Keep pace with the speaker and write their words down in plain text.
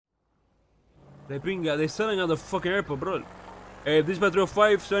They pinga, they're selling at the fucking airport, bro. This Patrol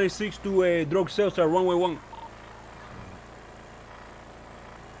 576 to drug sales at runway 1.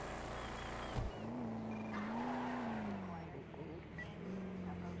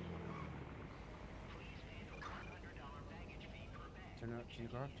 Turn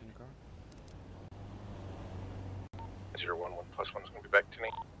the car off, 011 plus 1 is going to be back to me.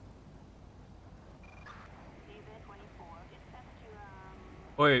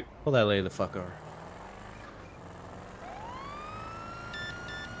 Wait. Pull that lady the fuck over.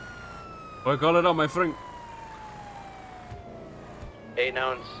 Wait, call it out, my friend.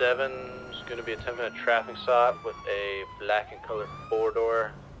 897 is going to be attempting a traffic stop with a black and colored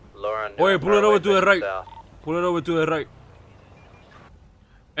four-door. Lower on. Wait, pull it over to the right. Pull it over to the right.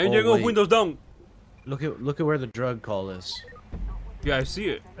 Engine off, windows down. Look at where the drug call is. Yeah, I see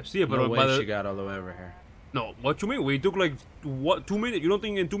it. But no way she got all the way over here. No, what you mean? We took like, what, 2 minutes? You don't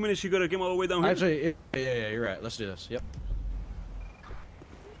think in 2 minutes she could have came all the way down here? Actually, yeah, you're right. Let's do this. Yep.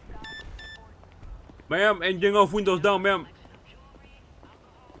 Ma'am, engine off, windows down, ma'am.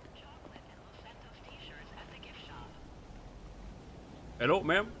 Hello,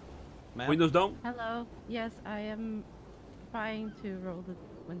 ma'am? Windows down? Hello. Yes, I am trying to roll the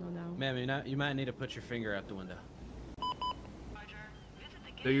window down. Ma'am, you might need to put your finger out the window.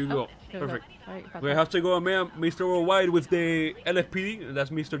 There you go. Oh, Perfect. Sorry, We have to go, ma'am. Mr. Worldwide with the LFPD. And that's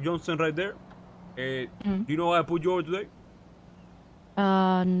Mr. Johnson right there. Do you know how I put you over today?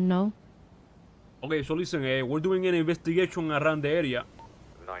 No. Okay, so listen, we're doing an investigation around the area.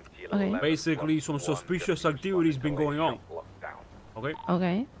 Okay. Basically, some suspicious activities been going on. Okay?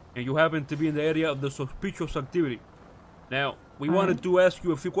 Okay. And you happen to be in the area of the suspicious activity. Now, we wanted to ask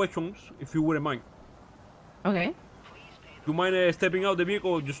you a few questions, if you wouldn't mind. Okay. Do you mind stepping out the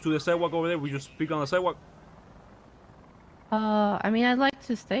vehicle just to the sidewalk over there? We just speak on the sidewalk. I mean, I'd like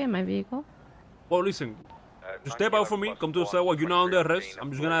to stay in my vehicle. Well, listen. Just step out for me, come to the sidewalk. You're not under arrest. I'm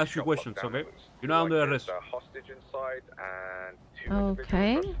just gonna ask you questions, okay? You're not under arrest.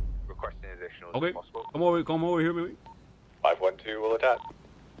 Okay. Okay. Come over here, baby. 512 will attack.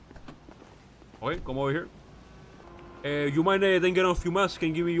 Okay, come over here. You mind then getting off your mask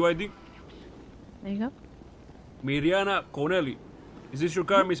and give me your ID? There you go. Miriana Conelli. Is this your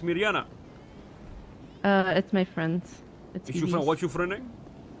car, Miss Miriana? It's my friend's. It's your friend. What's your friend name?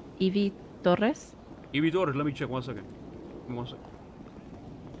 Evie Torres. Evie Torres. Let me check 1 second. Give me 1 second.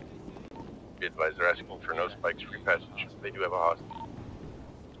 Be advised, they're asking for no spikes, free passage. They do have a hostage.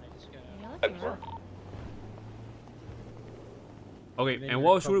 Okay, and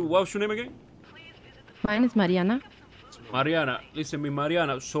what's your name again? Mine is Mariana. Mariana, listen, Miss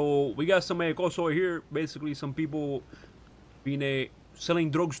Mariana. So we got some calls over here. Basically, some people been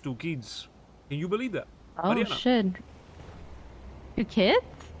selling drugs to kids. Can you believe that? Oh Mariana? shit. To kids?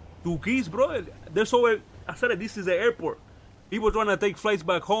 To kids, bro. There's over. I said this is the airport. People trying to take flights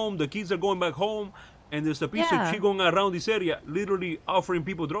back home. The kids are going back home, and there's a piece of shit going around this area, literally offering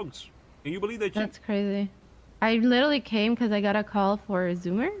people drugs. Can you believe that shit? That's crazy. I literally came because I got a call for a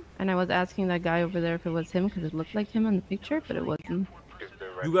Zoomer, and I was asking that guy over there if it was him because it looked like him in the picture, but it wasn't.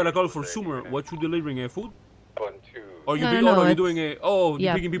 You got a call for Sumer. What you delivering? Food? 1, 2. Or you no, you doing a? Oh,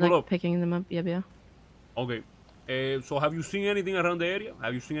 you picking people like up. Picking them up. Yeah. Okay. So have you seen anything around the area?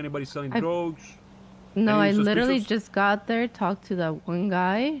 Have you seen anybody selling drugs? No, I Any literally suspicious? just got there, talked to that one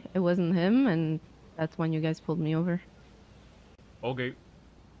guy. It wasn't him, and that's when you guys pulled me over. Okay.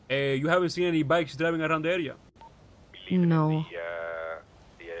 You haven't seen any bikes driving around the area? No.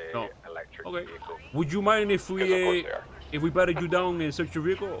 No. Electric Okay. vehicle. Would you mind if Because of course we they are. if we patted you down and search your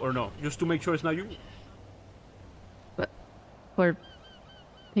vehicle or no? Just to make sure it's not you. For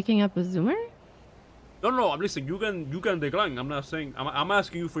picking up a Zoomer? No. I'm listening. You can decline. I'm not saying. I'm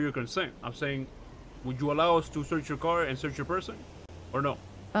asking you for your consent. I'm saying, would you allow us to search your car and search your person, or no?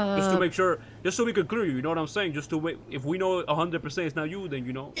 Just to make sure, just so we can clear you. You know what I'm saying? Just to wait. If we know 100% it's not you, then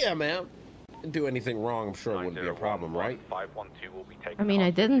you know. Yeah, man. Didn't do anything wrong. I'm sure it wouldn't be a problem, right? 512 will be taken. I mean, I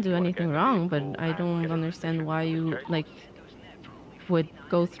didn't do anything wrong, but I don't understand why you, like, would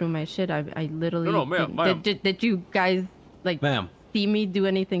go through my shit. I literally... No, ma'am. Did you guys, like, see me do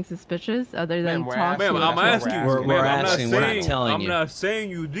anything suspicious other than talk to Ma'am, I'm asking you. We're asking. We're not telling you. I'm not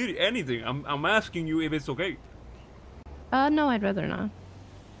saying you did anything. I'm asking you if it's okay. No, I'd rather not.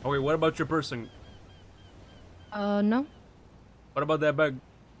 Okay, what about your person? No. What about that bag?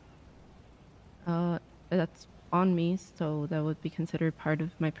 That's on me, so that would be considered part of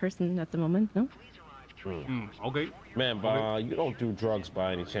my person at the moment, no? Okay. Man, you don't do drugs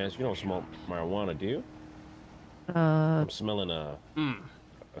by any chance. You don't smoke marijuana, do you? I'm smelling a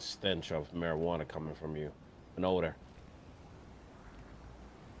stench of marijuana coming from you. An odor.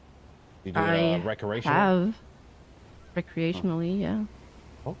 You do it recreational? Have. Recreationally, yeah.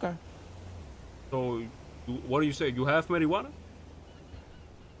 Okay. So, what do you say? You have marijuana?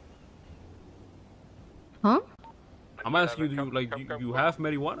 Huh? I'm asking you, you have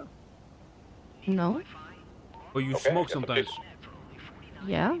marijuana? No. Or you smoke sometimes?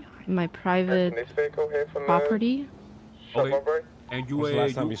 Yeah, my private property. Okay. And you, when's the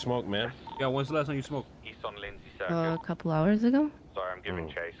last time you smoked, man? Yeah, when's the last time you smoked? East on Lindsay Circuit. A couple hours ago. Sorry, I'm giving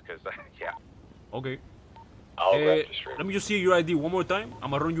chase because, yeah. Okay. I'll grab the street. Let me just see your ID one more time.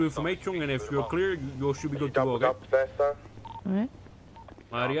 I'm gonna run you information, and if you're clear, you should be good to go, okay? Alright.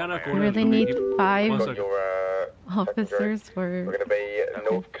 Mariana, I really need 5 officers for... We're gonna be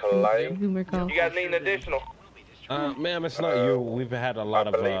North Calais. Zoomer call. You guys need an additional? Ma'am, it's not you. We've had a lot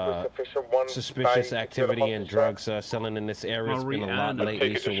of suspicious activity and drugs selling in this area. It's been a lot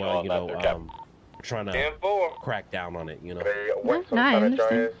lately, so you know, we're trying to crack down on it. You know. Yeah, no, I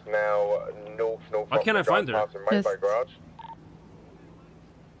understand. Why can't I find her? Just...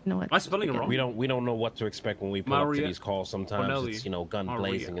 You know what? Am I spelling it wrong? We don't know what to expect when we pull up to these calls. Sometimes it's, you know, gun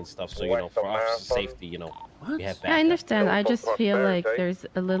blazing and stuff. So, you know, for officer safety, you know, we have I understand. I just feel like there's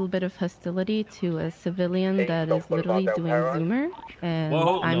a little bit of hostility to a civilian that is literally doing Zoomer, and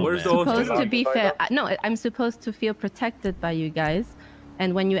I'm supposed to be fair. No, I'm supposed to feel protected by you guys.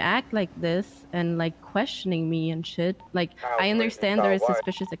 And when you act like this and like questioning me and shit, like I understand there is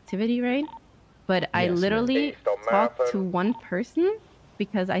suspicious activity, right? But I literally talked to one person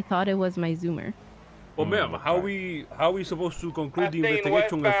because I thought it was my Zoomer. Well, ma'am, how are we supposed to conclude the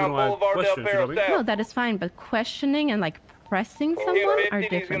investigation if we don't have questions? You know what I mean? No, that is fine, but questioning and like pressing someone are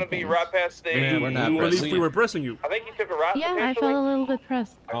different things. We're not pressing. We were pressing you. I think you took a right. Yeah, I felt a little bit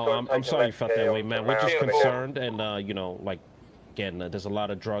pressed. Oh, I'm sorry you felt that way, man. We're just concerned, and you know, like again, there's a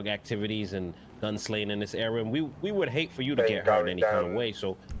lot of drug activities and gun slaying in this area, and we would hate for you to get hurt in any kind of way.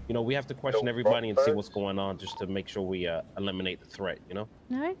 So, you know, we have to question everybody and see what's going on just to make sure we eliminate the threat, you know?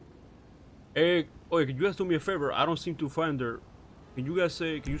 All right. Hey, can you guys do me a favor? I don't seem to find her. Can you guys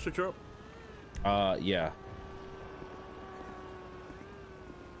can you search her up? Yeah.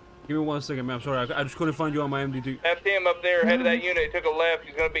 Give me 1 second, man. Sorry, I just couldn't find you on my MDT. That's him up there, head of that unit. He took a left.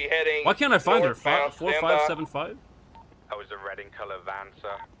 He's going to be heading. Why can't I find her? 4575? That was a red in color van,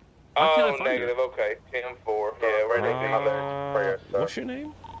 sir. Oh, negative. Her? Okay, 10-4. Yeah, red in color. What's your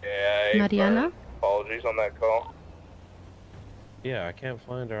name? Yeah. Mariana? Apologies on that call. Yeah, I can't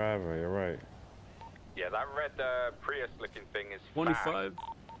find her either. You're right. Yeah, that red Prius-looking thing is 25.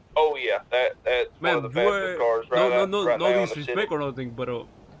 Oh yeah, that's man, one of the fastest cars right no disrespect or nothing, but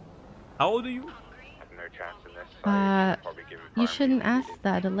how old are you? I have no chance in this. You shouldn't ask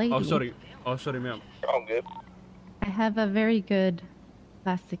that, a lady. Oh, sorry, ma'am. I'm good. I have a very good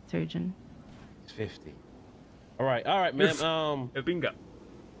plastic surgeon. It's 50. All right, ma'am. Pinga.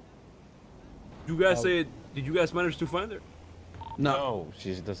 You guys did you guys manage to find her? No,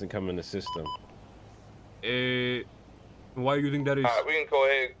 she doesn't come in the system. Why do you think that is? We can go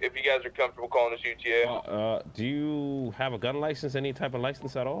ahead if you guys are comfortable calling this UTA. Do you have a gun license, any type of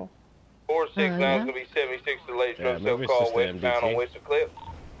license at all? 469 is going to be 76 to late drug cell call westbound on Western Clip.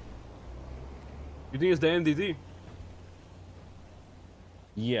 You think it's the MDT?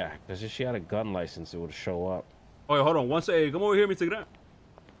 Yeah, because if she had a gun license, it would show up. Oh, yeah, hold on. One second. Come over here, Mr. Grant.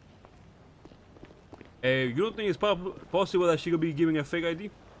 You don't think it's possible that she could be giving a fake ID?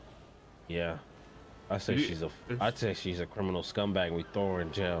 Yeah. I'd say she's a criminal scumbag and we throw her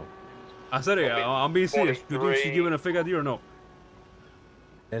in jail. I said it. I'm being serious. You think she's giving a fake ID or no?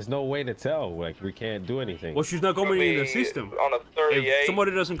 There's no way to tell. Like, we can't do anything. Well, she's not coming in the system. On a 38. If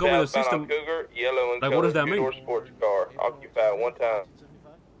somebody doesn't come in the system, Cougar, yellow and like, what does that mean? Sports car, occupied one time.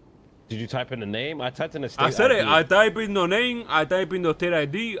 Did you type in the name? I typed in the state I said ID. it. I type in the name. I type in the state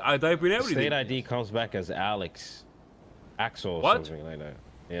ID. I type in everything. State ID comes back as Alex. Axel or something like that.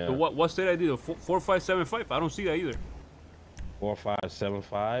 Yeah. So what state ID? The 4575? I don't see that either.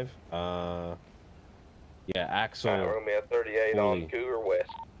 4575. Yeah, Axel. We're gonna be at 38 on Cougar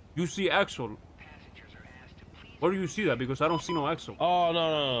West. You see Axel? Where do you see that? Because I don't see no Axel. Oh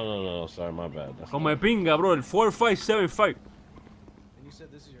no. Sorry, my bad. Con my pinga, bro. El 4575. And you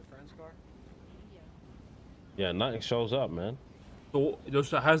said this is your friend's car? Yeah, nothing shows up, man. So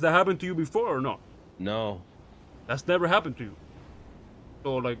has that happened to you before or not? No. That's never happened to you.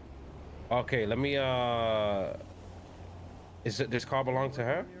 So like. Okay, let me. Is it this car belong to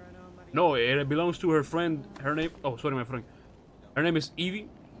her? No, it belongs to her friend. Her name. Oh, sorry, my friend. Her name is Evie.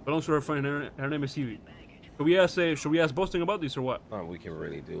 Belongs to her friend. Her name is Evie. Should we ask Boston about this or what? Oh, we can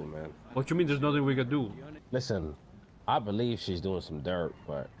really do, man. What you mean? There's nothing we can do. Listen, I believe she's doing some dirt,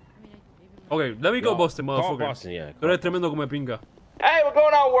 but. Okay, let me go, Boston, motherfucker. Call Boston, yeah. Tú eres tremendo como pinga. Hey, what's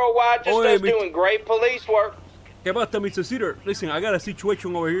going on, Worldwide? Just us doing great police work. ¿Qué pasa, Mr. Cedar? Listen, I got a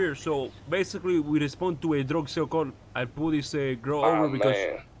situation over here. So basically, we respond to a drug sale call. I pulled this girl over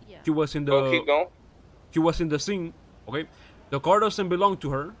because she was in the keep going. She was in the scene. Okay, the car doesn't belong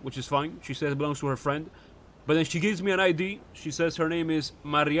to her, which is fine. She says it belongs to her friend, but then she gives me an ID. She says her name is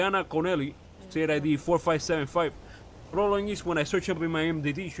Mariana Connelly. State ID 4575. Problem is, when I search up in my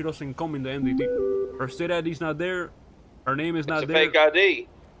MDT, she doesn't come in the MDT. Her state ID is not there. Her name is not there. It's a fake ID.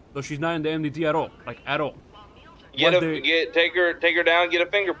 So she's not in the MDT at all, like at all. Take her down, get a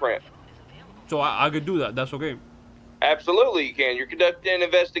fingerprint. So I could do that. That's okay. Absolutely, you can. You're conducting an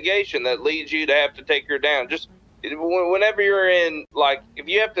investigation that leads you to have to take her down. Just whenever you're in, like, if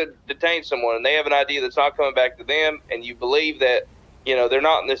you have to detain someone and they have an ID that's not coming back to them, and you believe that, you know, they're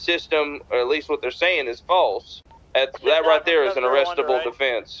not in the system, or at least what they're saying is false, that right there is an arrestable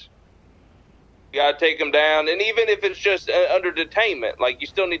defense. You gotta take them down, and even if it's just under detainment, like, you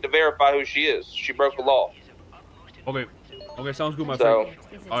still need to verify who she is. She broke the law. Okay. Okay, sounds good, my friend.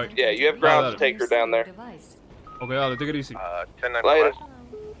 All right. Yeah, you have grounds to take her down there. Okay, I'll take it easy. 10-9 later.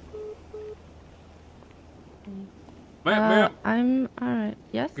 Ma'am. I'm alright.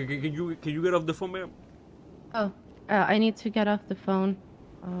 Yes? Can you get off the phone, ma'am? Oh, I need to get off the phone.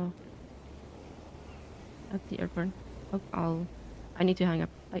 At the airport. I need to hang up.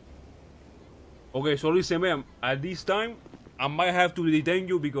 Bye. Okay, so listen, ma'am. At this time, I might have to detain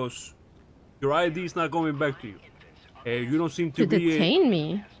you because your ID is not coming back to you. You don't seem to be... detain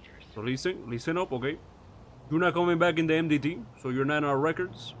me? So listen up, okay? You're not coming back in the MDT, so you're not in our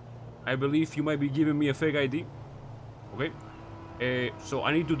records. I believe you might be giving me a fake ID. Okay? So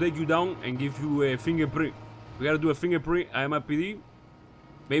I need to take you down and give you a fingerprint. We gotta do a fingerprint. I am a PD.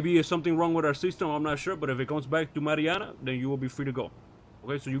 Maybe there's something wrong with our system, I'm not sure, but if it comes back to Mariana, then you will be free to go.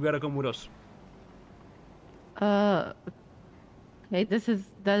 Okay, so you gotta come with us. Okay,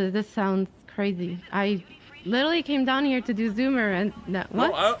 this sounds crazy. I literally came down here to do Zoomer and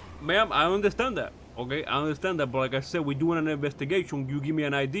what? No, ma'am, I understand that. Okay, I understand that, but like I said, we're doing an investigation. You give me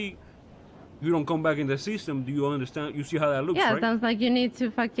an ID, you don't come back in the system. Do you understand? You see how that looks, yeah, right? It sounds like you need to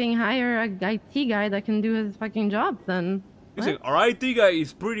fucking hire a IT guy that can do his fucking job then. Listen, our IT guy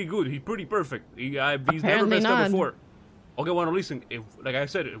is pretty good. He's pretty perfect. He's never messed up before. Okay, well, listen, like I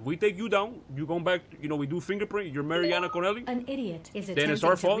said, if we take you down, you come back, you know, we do fingerprint, you're Mariana Connelly. An idiot is then it's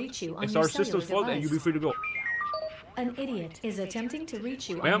our fault, it's our system's fault, and you'll be free to go. An idiot is attempting to reach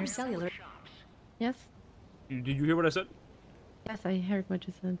you on your cellular. Yes? Did you hear what I said? Yes, I heard what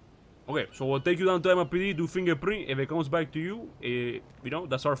you said. Okay, so we'll take you down to MPD, do fingerprint. If it comes back to you, you know,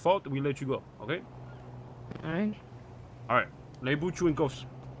 that's our fault. We let you go, okay? Alright. Alright, let me put you in cuffs.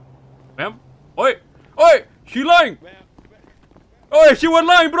 Ma'am? Oi! Oi! She lying! Oi, she was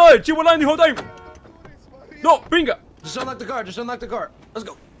lying, bro! She was lying the whole time! No, pinga! Just unlock the car, just unlock the car. Let's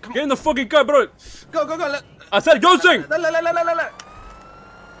go. Come Get in the fucking car, bro! Go, go, go! I said go sing!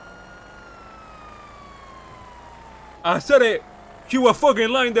 I said it! She was fucking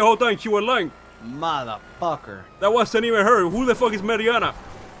lying the whole time, she was lying! Motherfucker. That wasn't even her. Who the fuck is Mariana?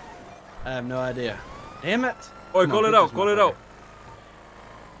 I have no idea. Damn it! Oi, call it out, call it out.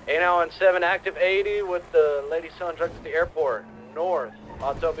 8-7 active 80 with the lady selling drugs at the airport, north,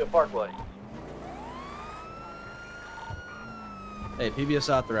 Autopia Parkway. Hey, PBS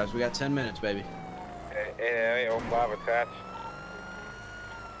authorized. We got 10 minutes, baby. 805 attached.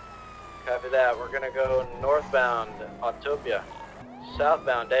 Copy that. We're gonna go northbound Autopia,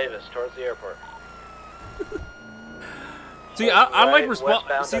 southbound Davis towards the airport. See, I like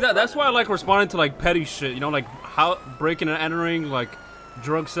respond. See that's why I like responding to like petty shit. You know, like how breaking and entering, like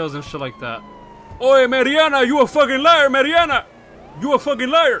drug sales and shit like that. Oi, Mariana, you a fucking liar, Mariana! You a fucking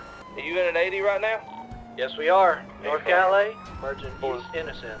liar! Are you in an 80 right now? Yes, we are. North Calais, Merchant East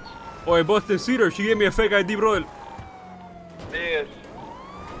Innocence. Oi, Busted Cedar, she gave me a fake ID, brother. Yes.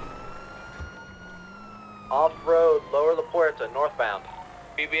 Off-road, Lower La Puerta, northbound.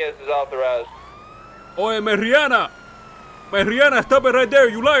 PBS is authorized. Oi, Mariana! Mariana, stop it right there,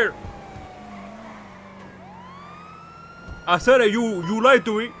 you liar! I said it, you lied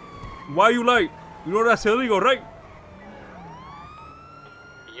to me. Why you lied? You know that's illegal, right?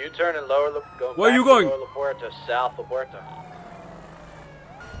 U-turn and Lower La Puerta. Where you going? Lower La Puerta, South La Puerta.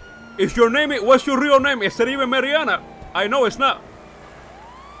 Is your name, what's your real name? Is it even Mariana? I know it's not.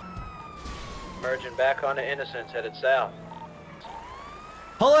 Merging back onto Innocence, headed south.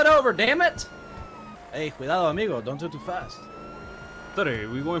 Pull it over, damn it! Hey, cuidado, amigo. Don't do too fast. Sorry,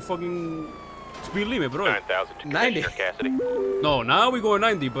 we going fucking speed limit, bro. 9,000 to 90. Cassidy. No, now we going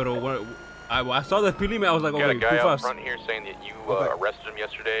 90, but I saw the speed limit, I was like, okay, too fast. Got a guy out front here saying that you arrested him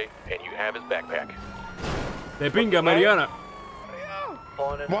yesterday, and you have his backpack. Te pinga, Mariana.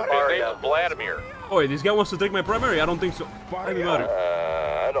 pulling in. What? His name is Vladimir. Oh, wait, this guy wants to take my primary? I don't think so.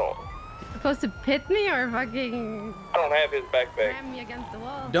 I don't. Supposed to pit me or fucking I don't have his backpack. ram me against the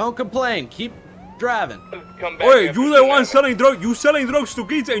wall? Don't complain. Keep driving. Come back. Wait, you the one selling drugs? You selling drugs to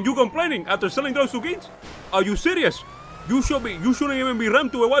kids and you complaining after selling drugs to kids? Are you serious? You shouldn't even be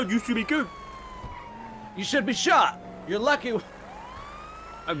rammed to a wall. You should be killed. You should be shot. You're lucky.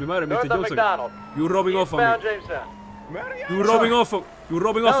 I'd be mad at North Mr. of Johnson. McDonald. You robbing off on me. Jamestown. You robbing off on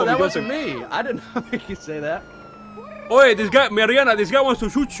No, that me, wasn't Johnson. me. I did not make you say that. Oh, wait, this guy, Mariana, this guy wants to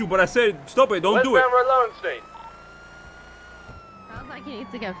shoot you, but I said, stop it, don't do it. Westbound Lone State. Sounds like he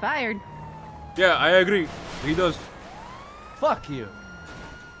needs to get fired. Yeah, I agree. He does. Fuck you.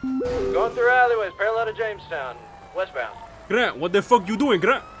 Going through alleyways, parallel to Jamestown, westbound. Grant, what the fuck you doing,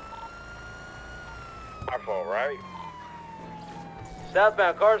 Grant? My fault, right?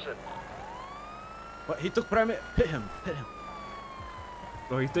 Southbound Carson. What? He took primary. Hit him. Hit him.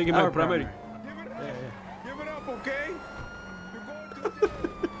 So he's taking my primary. Give it up, okay? You're going to jail.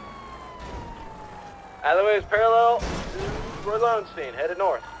 Alleyways parallel to Lowenstein, headed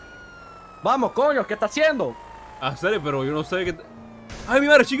north. Vamos, coño, ¿qué está haciendo? Hacer it, pero yo no sé qué. Ay, mi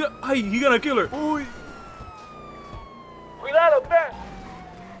madre, chica. Ay, he gonna kill her. Uy. Cuidado, Ben.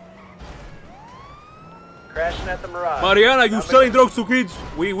 Crashing at the Mirage. Mariana, you selling drugs to kids.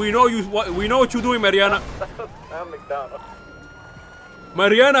 We know you. We know what you're doing, Mariana. I'm McDonald.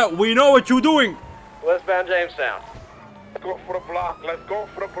 Mariana, we know what you're doing. Westbound Jamestown. Let's go for the block. Let's go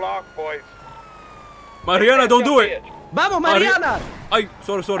for the block, boys. Mariana, don't do it. Vamos, Mariana. Ay,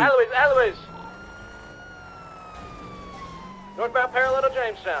 sorry. Alleyways. Northbound parallel to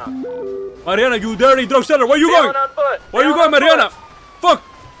Jamestown. Mariana, you dirty drug seller. Where you going? On foot. Where you going, Mariana? Fuck.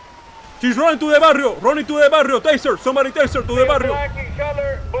 She's running to the barrio. Taser. Somebody taser to the barrio.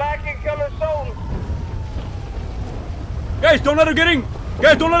 Black and color soul. Guys, don't let her get in.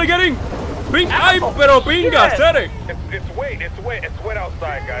 Ay, pero pinga, Sere. It's wet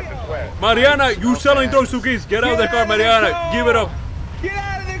outside, guys. It's wet. Mariana, you selling drugs to kids. Get out of the car, Mariana. Give it up. Get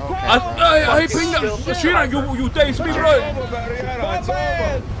out of the car. Ay, pinga. Sheena, you taste me, bro.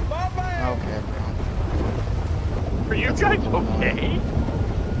 Okay, bro. Are you guys okay?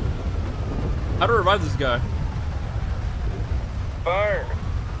 How to revive this guy? Fire.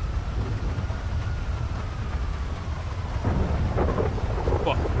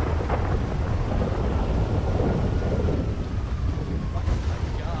 Fuck.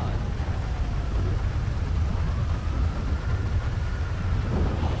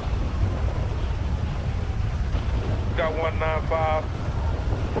 Got 195.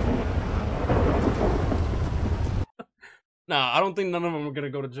 Nah, I don't think none of them are gonna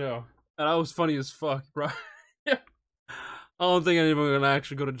go to jail. And that was funny as fuck, bro. I don't think any of them are gonna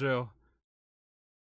actually go to jail.